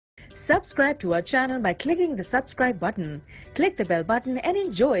Subscribe to our channel by clicking the subscribe button. Click the bell button and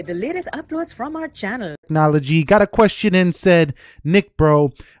enjoy the latest uploads from our channel. Technology got a question in, said, Nick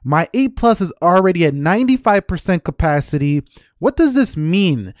bro, my 8 Plus is already at 95% capacity. What does this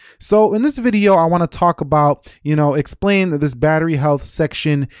mean? So in this video, I want to talk about, explain this battery health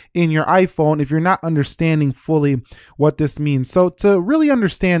section in your iPhone if you're not understanding fully what this means. So to really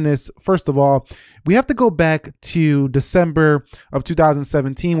understand this, first of all, we have to go back to December of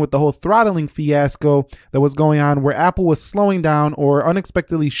 2017 with the whole throttling fiasco that was going on, where Apple was slowing down or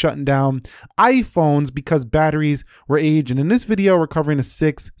unexpectedly shutting down iPhones because batteries were aging. In this video, we're covering a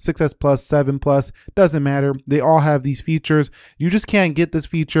 6, 6S Plus, 7 Plus, doesn't matter. They all have these features. You just can't get this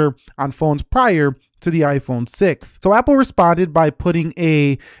feature on phones prior to the iPhone 6. So Apple responded by putting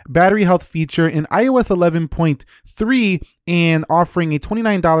a battery health feature in iOS 11.3 and offering a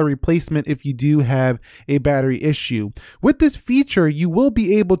 $29 replacement if you do have a battery issue. With this feature, you will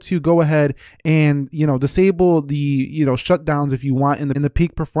be able to go ahead and, disable the, shutdowns if you want in the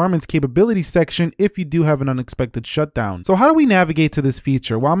peak performance capability section if you do have an unexpected shutdown. So how do we navigate to this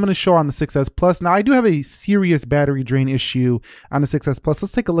feature? Well, I'm going to show on the 6S Plus. Now I do have a serious battery drain issue on the 6S Plus.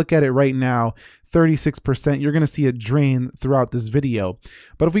 Let's take a look at it right now. 36%, you're going to see a drain throughout this video.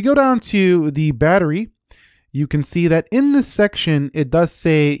 But if we go down to the battery, you can see that in this section, it does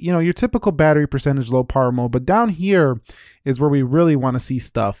say, your typical battery percentage low power mode, but down here is where we really want to see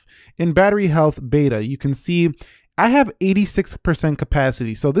stuff. In battery health beta, you can see I have 86%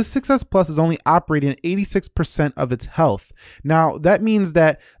 capacity. So this 6S Plus is only operating at 86% of its health. Now that means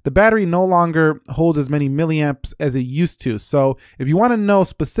that the battery no longer holds as many milliamps as it used to. So if you want to know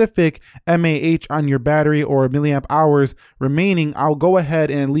specific mAh on your battery or milliamp hours remaining, I'll go ahead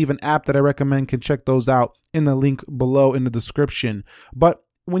and leave an app that I recommend, can check those out in the link below in the description. But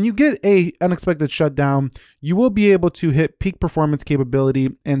when you get a unexpected shutdown, you will be able to hit peak performance capability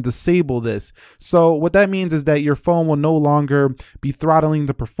and disable this. So what that means is that your phone will no longer be throttling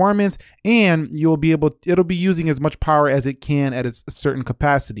the performance, and it'll be using as much power as it can at its certain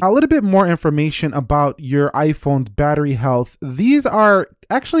capacity. A little bit more information about your iPhone's battery health. These are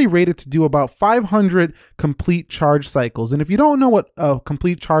actually rated to do about 500 complete charge cycles. And if you don't know what a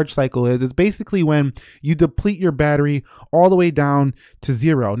complete charge cycle is, it's basically when you deplete your battery all the way down to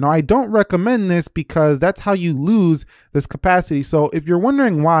 0. Now, I don't recommend this because that's how you lose this capacity. So if you're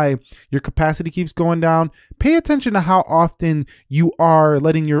wondering why your capacity keeps going down, pay attention to how often you are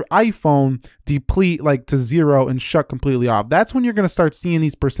letting your iPhone deplete to 0 and shut completely off. That's when you're going to start seeing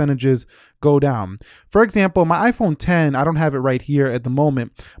these percentages go down. For example, my iPhone 10, I don't have it right here at the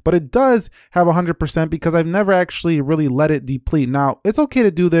moment, but it does have 100% because I've never actually really let it deplete. Now, it's okay to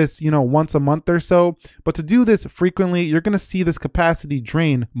do this, once a month or so, but to do this frequently, you're going to see this capacity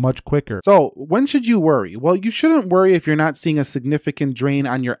drain much quicker. So when should you worry? Well, you shouldn't worry if you're not seeing a significant drain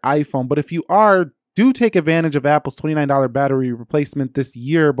on your iPhone, but if you are, do take advantage of Apple's $29 battery replacement this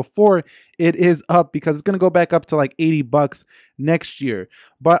year before it is up, because it's going to go back up to like $80 next year.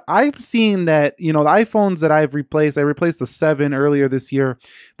 But I've seen that, the iPhones that I've replaced, I replaced the 7 earlier this year.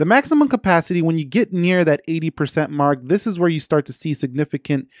 The maximum capacity, when you get near that 80% mark, this is where you start to see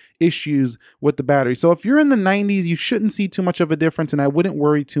significant issues with the battery. So if you're in the 90s, you shouldn't see too much of a difference, and I wouldn't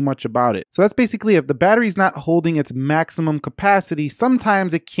worry too much about it. So that's basically, if the battery's not holding its maximum capacity,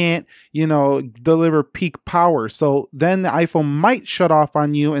 sometimes it can't, deliver peak power. So then the iPhone might shut off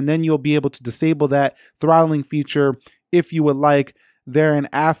on you, and then you'll be able to disable that throttling feature if you would like there and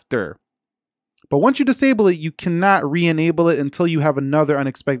after. But once you disable it, you cannot re-enable it until you have another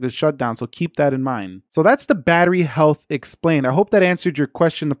unexpected shutdown. So keep that in mind. So that's the battery health explained. I hope that answered your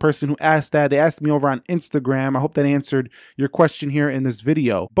question. The person who asked that, they asked me over on Instagram. I hope that answered your question here in this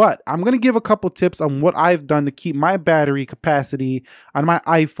video. But I'm going to give a couple tips on what I've done to keep my battery capacity on my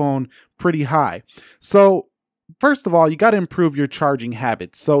iPhone pretty high. So first of all, you got to improve your charging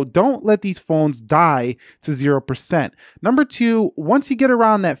habits. So don't let these phones die to 0%. Number 2, once you get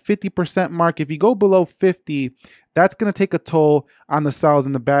around that 50% mark, if you go below 50, that's going to take a toll on the cells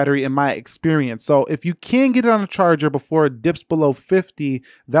in the battery in my experience. So if you can get it on a charger before it dips below 50,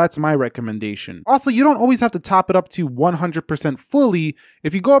 that's my recommendation. Also, you don't always have to top it up to 100% fully.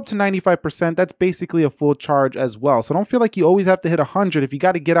 If you go up to 95%, that's basically a full charge as well. So don't feel like you always have to hit 100. If you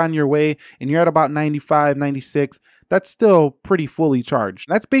got to get on your way and you're at about 95, 96, that's still pretty fully charged.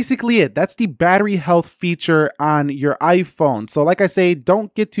 That's basically it. That's the battery health feature on your iPhone. So like I say,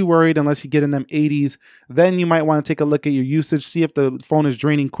 don't get too worried unless you get in them 80s. Then you might want to take a look at your usage, see if the phone is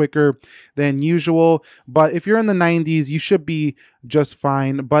draining quicker than usual. But if you're in the 90s, you should be just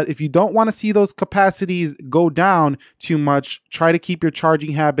fine. But if you don't want to see those capacities go down too much, try to keep your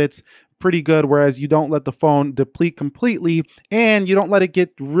charging habits pretty good, whereas you don't let the phone deplete completely and you don't let it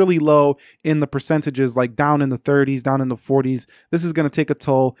get really low in the percentages, like down in the 30s, down in the 40s. This is going to take a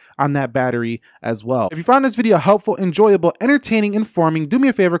toll on that battery as well. If you found this video helpful, enjoyable, entertaining, informing, do me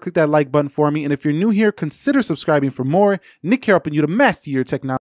a favor, click that like button for me. And if you're new here, consider subscribing for more. Nick here helping you to master your technology.